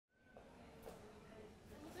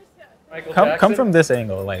Come from this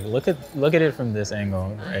angle. Like look at it from this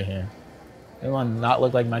angle right here. Anyone not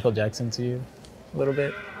look like Michael Jackson to you? A little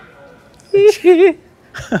bit?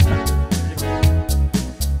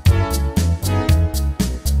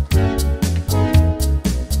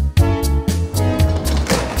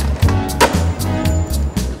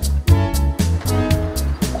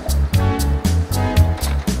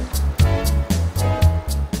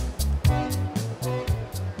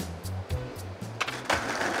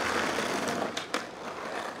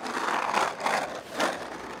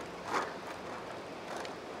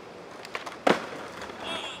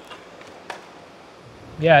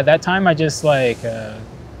 Yeah, at that time I just like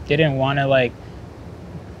didn't want to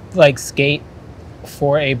like skate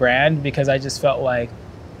for a brand because I just felt like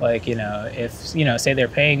you know, if you know, say they're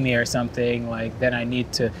paying me or something, like then I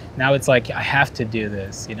need to, now it's like I have to do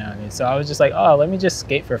this, you know what I mean? So I was just like, oh, let me just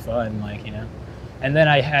skate for fun, like, you know. And then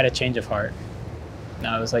I had a change of heart. And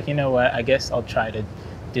I was like, you know what, I guess I'll try to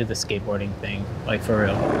do the skateboarding thing, like for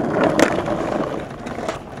real.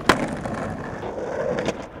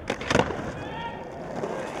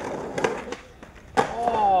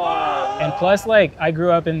 And plus, like, I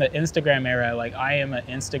grew up in the Instagram era. Like, I am an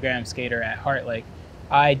Instagram skater at heart. Like,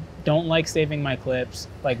 I don't like saving my clips.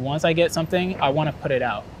 Like, once I get something, I want to put it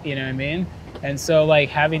out. You know what I mean? And so, like,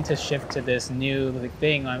 having to shift to this new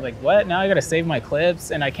thing, I'm like, what? Now I got to save my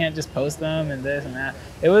clips and I can't just post them and this and that.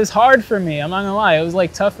 It was hard for me. I'm not gonna lie. It was,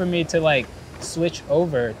 like, tough for me to, like, switch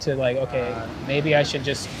over to, like, okay, maybe I should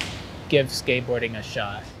just give skateboarding a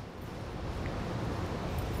shot.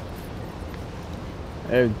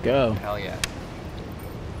 There we go. Hell yeah.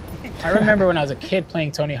 I remember when I was a kid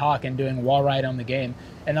playing Tony Hawk and doing wall ride on the game,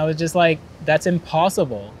 and I was just like, that's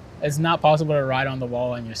impossible. It's not possible to ride on the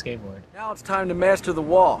wall on your skateboard. Now it's time to master the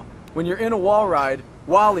wall. When you're in a wall ride,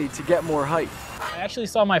 wally to get more height. I actually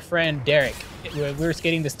saw my friend Derek. We were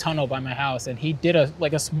skating this tunnel by my house, and he did a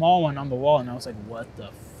small one on the wall, and I was like, what the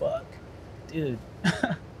fuck, dude?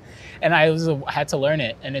 And I had to learn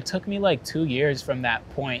it, and it took me like 2 years from that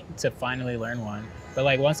point to finally learn one. But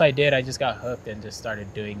like once I did, I just got hooked and just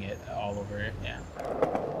started doing it all over it. Yeah.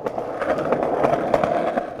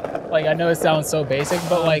 Like I know it sounds so basic,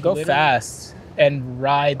 but like go fast and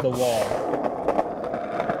ride the wall.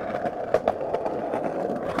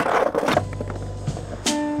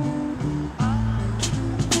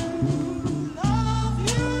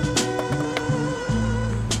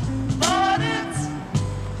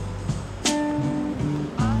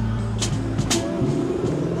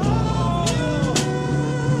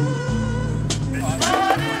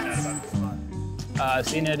 I've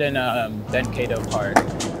seen it in Ben Cato Park.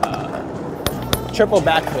 Triple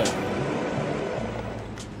backflip.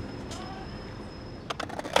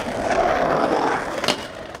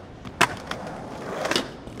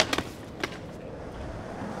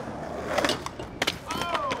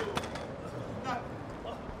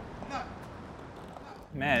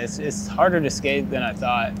 Man, it's harder to skate than I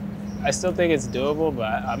thought. I still think it's doable,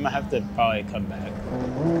 but I'm gonna have to probably come back.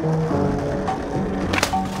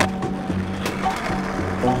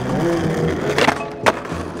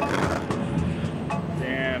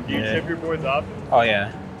 Damn, do you tip your boards off? Oh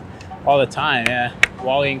yeah, all the time, yeah.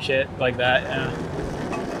 Walling shit like that, yeah.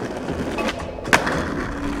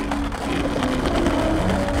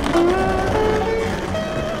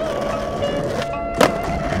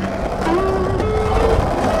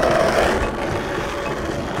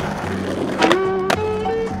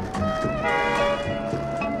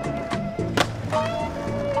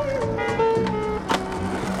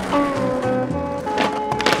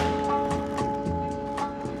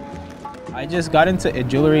 I just got into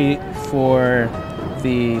jewelry for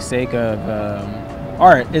the sake of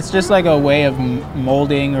art. It's just like a way of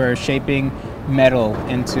molding or shaping metal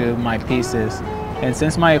into my pieces. And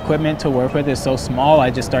since my equipment to work with is so small, I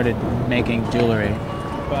just started making jewelry.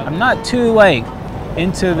 But I'm not too like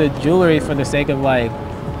into the jewelry for the sake of like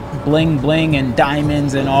bling bling and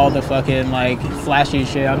diamonds and all the fucking like flashy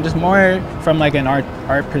shit. I'm just more from like an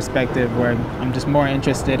art perspective where I'm just more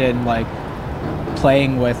interested in like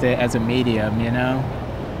playing with it as a medium, you know,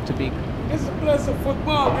 to be. This is a place of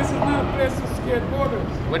football. This is not a place of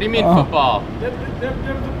skateboarders. What do you mean football? There's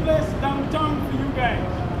a place downtown for you guys.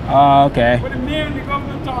 Oh, okay. What the mayor and the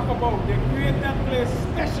governor talk about, they create that place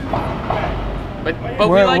especially for you guys. But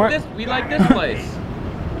we like this. We like this place.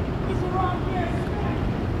 It's the wrong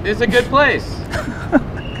place. It's a good place.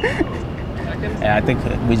 Yeah, I think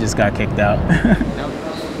we just got kicked out. Nope.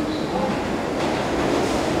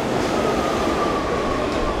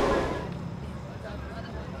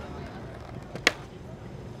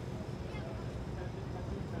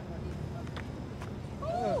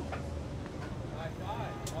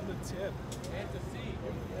 On the tip. man.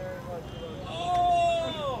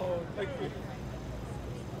 Oh!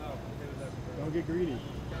 Don't get greedy.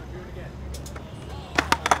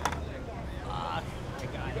 I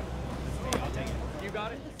got it. I'll take it. You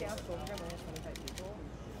got it?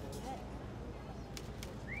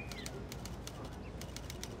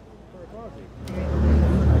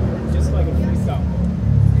 Just like a freestyle.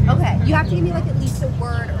 Okay, you have to give me like at least a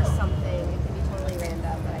word or something. It can be totally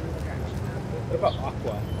random, but I need a direction. What about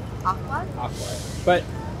aqua? Aqua? Aqua. But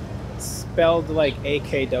spelled like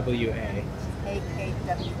AKWA.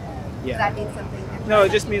 AKWA. Yeah. Does that mean something different? No,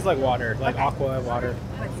 it just means like water. Like Okay. aqua, water.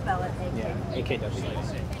 But spell it AKWA. Yeah,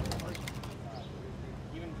 AKWA.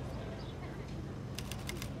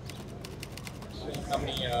 How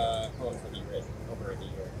many poems have you written over the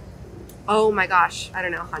year? Oh my gosh, I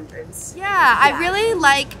don't know, hundreds. Yeah, I really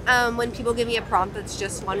like when people give me a prompt that's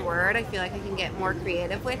just one word. I feel like I can get more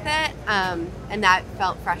creative with it, and that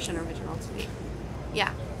felt fresh and original to me.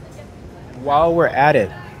 Yeah. While we're at it,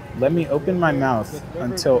 let me open my mouth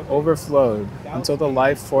until overflowed, until the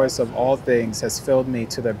life force of all things has filled me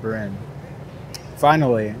to the brim.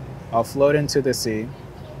 Finally, I'll float into the sea,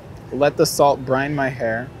 let the salt brine my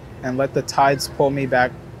hair, and let the tides pull me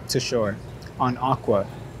back to shore on aqua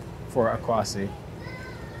for Akwasi.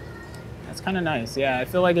 That's kind of nice. Yeah, I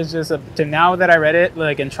feel like it's just to now that I read it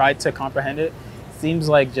like and tried to comprehend it, seems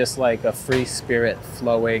like just like a free spirit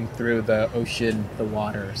flowing through the ocean, the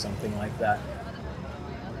water, or something like that.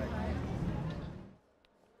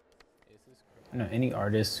 I don't know any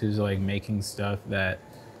artist who's like making stuff that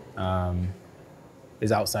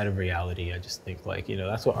is outside of reality. I just think like, you know,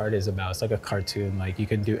 that's what art is about. It's like a cartoon, like you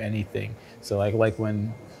can do anything. So like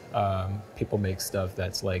when people make stuff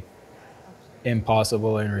that's like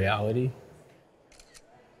impossible in reality.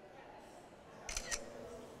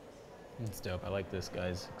 It's dope. I like this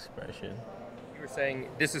guy's expression. You were saying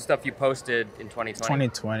this is stuff you posted in 2020.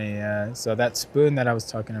 2020, yeah. So that spoon that I was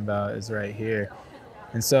talking about is right here.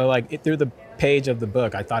 And so like through the page of the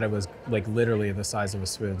book, I thought it was like literally the size of a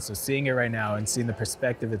spoon. So seeing it right now and seeing the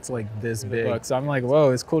perspective, it's like this big. So I'm like,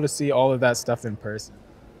 whoa, it's cool to see all of that stuff in person.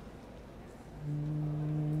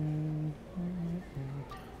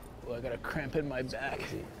 Oh, I got a cramp in my back.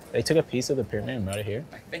 They took a piece of the pyramid out of here?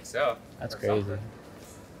 I think so. That's Or crazy. something.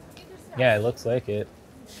 Yeah, it looks like it.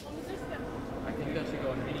 I think that should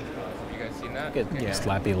go in any class. Have you guys seen that? Good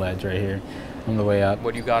slappy ledge right here on the way up.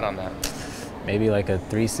 What do you got on that? Maybe like a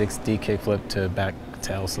 360 kickflip to back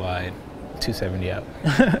tail slide, 270 out.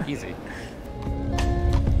 Easy.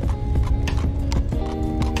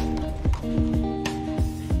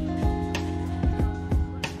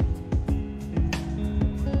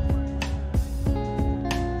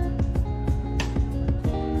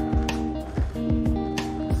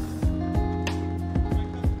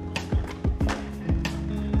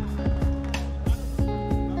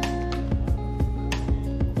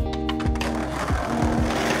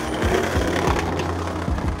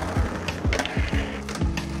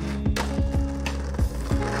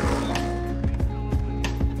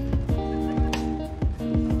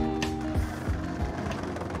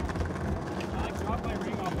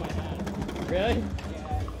 Really?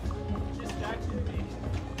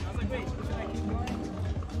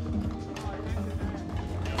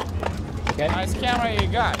 Okay. Nice camera you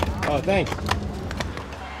got. Oh, thanks.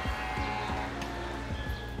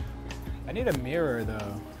 I need a mirror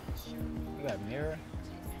though. You got a mirror?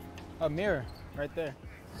 Oh, mirror, right there.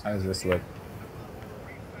 How does this look?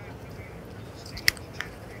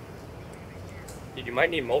 Dude, you might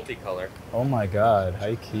need multicolor. Oh my God,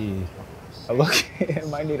 high key. I look, I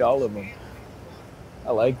might need all of them. I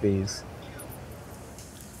like these.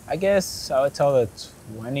 I guess I would tell the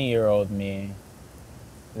 20-year-old me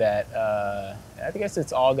that I guess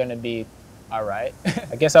it's all gonna be all right.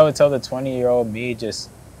 I guess I would tell the 20-year-old me just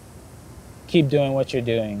keep doing what you're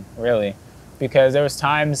doing, really. Because there was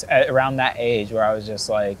times around that age where I was just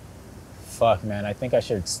like, fuck man, I think I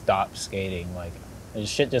should stop skating. Like, the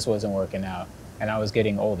shit just wasn't working out. And I was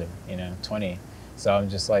getting older, you know, 20. So I'm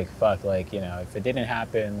just like, fuck, like, you know, if it didn't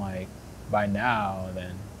happen like by now,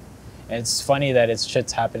 then. And it's funny that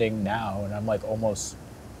shit's happening now and I'm like almost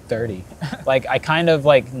 30. Like I kind of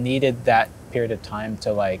like needed that period of time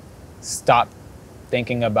to like stop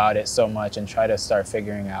thinking about it so much and try to start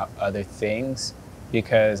figuring out other things,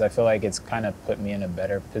 because I feel like it's kind of put me in a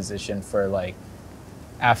better position for like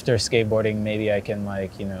after skateboarding, maybe I can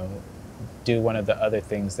like, you know, do one of the other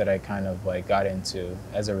things that I kind of like got into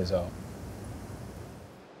as a result.